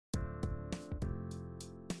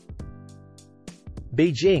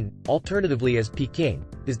Beijing, alternatively as Peking,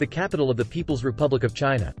 is the capital of the People's Republic of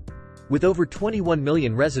China. With over 21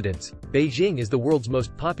 million residents, Beijing is the world's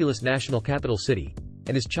most populous national capital city,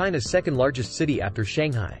 and is China's second largest city after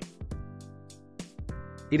Shanghai.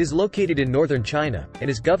 It is located in northern China, and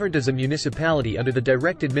is governed as a municipality under the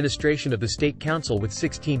direct administration of the State Council with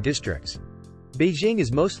 16 districts. Beijing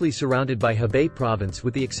is mostly surrounded by Hebei province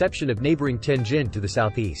with the exception of neighboring Tianjin to the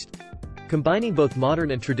southeast. Combining both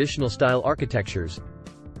modern and traditional style architectures,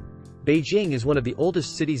 Beijing is one of the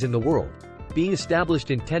oldest cities in the world, being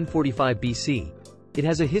established in 1045 BC. It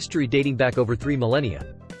has a history dating back over 3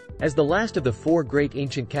 millennia. As the last of the 4 great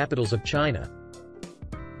ancient capitals of China,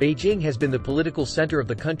 Beijing has been the political center of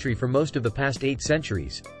the country for most of the past 8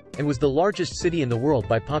 centuries, and was the largest city in the world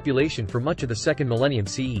by population for much of the 2nd millennium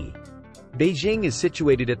CE. Beijing is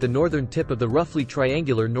situated at the northern tip of the roughly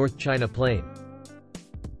triangular North China Plain.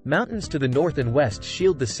 Mountains to the north and west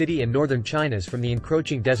shield the city and northern Chinas from the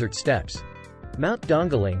encroaching desert steppes. Mount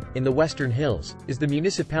Dongling, in the western hills, is the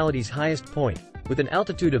municipality's highest point, with an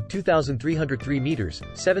altitude of 2,303 meters,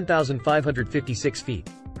 7,556 feet.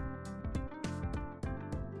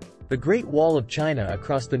 The Great Wall of China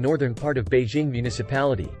across the northern part of Beijing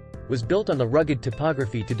municipality was built on the rugged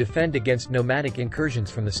topography to defend against nomadic incursions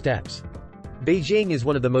from the steppes. Beijing is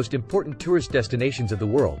one of the most important tourist destinations of the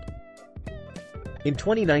world. In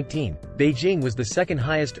 2019, Beijing was the second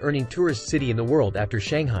highest earning tourist city in the world after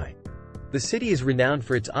Shanghai. The city is renowned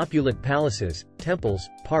for its opulent palaces, temples,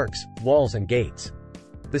 parks, walls and gates.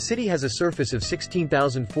 The city has a surface of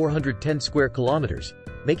 16,410 square kilometers,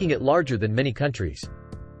 making it larger than many countries.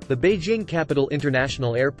 The Beijing Capital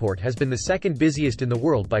International Airport has been the second busiest in the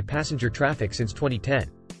world by passenger traffic since 2010.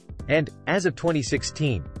 And, as of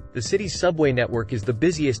 2016, the city's subway network is the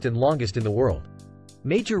busiest and longest in the world.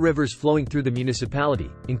 Major rivers flowing through the municipality,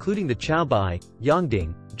 including the Chaobai,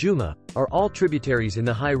 Yangding, Juma, are all tributaries in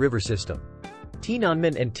the Hai River system.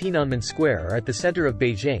 Tiananmen and Tiananmen Square are at the center of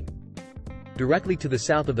Beijing. Directly to the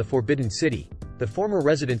south of the Forbidden City, the former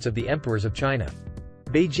residence of the emperors of China.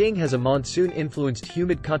 Beijing has a monsoon-influenced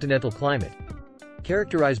humid continental climate,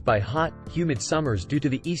 characterized by hot, humid summers due to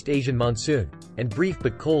the East Asian monsoon, and brief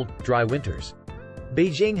but cold, dry winters.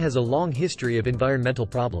 Beijing has a long history of environmental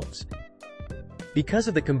problems. Because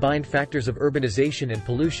of the combined factors of urbanization and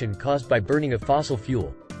pollution caused by burning of fossil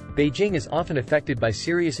fuel, Beijing is often affected by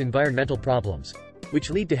serious environmental problems, which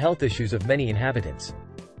lead to health issues of many inhabitants.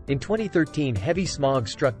 In 2013, heavy smog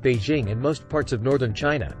struck Beijing and most parts of northern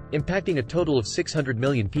China, impacting a total of 600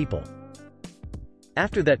 million people.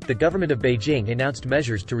 After that, the government of Beijing announced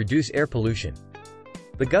measures to reduce air pollution.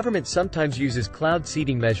 The government sometimes uses cloud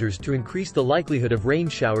seeding measures to increase the likelihood of rain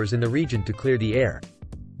showers in the region to clear the air.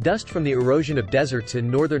 Dust from the erosion of deserts in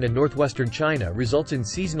northern and northwestern China results in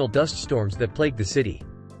seasonal dust storms that plague the city.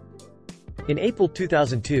 In April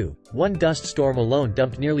 2002, one dust storm alone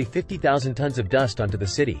dumped nearly 50,000 tons of dust onto the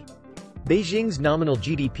city. Beijing's nominal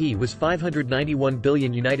GDP was $591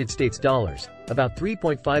 billion, about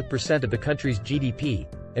 3.5% of the country's GDP,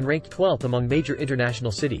 and ranked 12th among major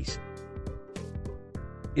international cities.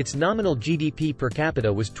 Its nominal GDP per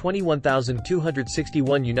capita was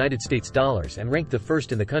 $21,261 and ranked the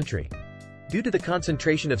first in the country. Due to the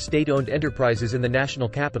concentration of state-owned enterprises in the national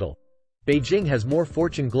capital, Beijing has more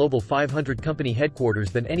Fortune Global 500 company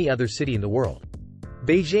headquarters than any other city in the world.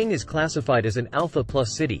 Beijing is classified as an Alpha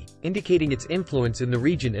Plus city, indicating its influence in the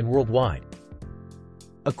region and worldwide.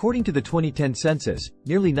 According to the 2010 census,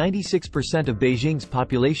 nearly 96% of Beijing's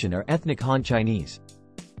population are ethnic Han Chinese.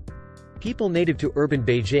 People native to urban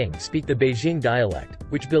Beijing speak the Beijing dialect,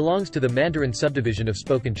 which belongs to the Mandarin subdivision of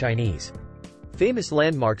spoken Chinese. Famous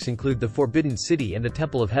landmarks include the Forbidden City and the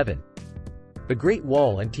Temple of Heaven, the Great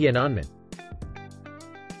Wall and Tiananmen.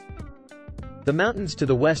 The mountains to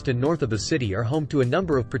the west and north of the city are home to a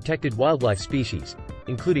number of protected wildlife species,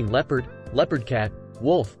 including leopard, leopard cat,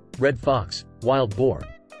 wolf, red fox, wild boar.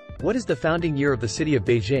 What is the founding year of the city of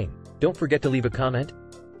Beijing? Don't forget to leave a comment.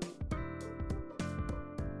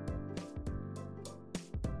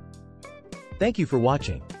 Thank you for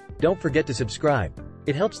watching. Don't forget to subscribe.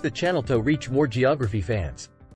 It helps the channel to reach more geography fans.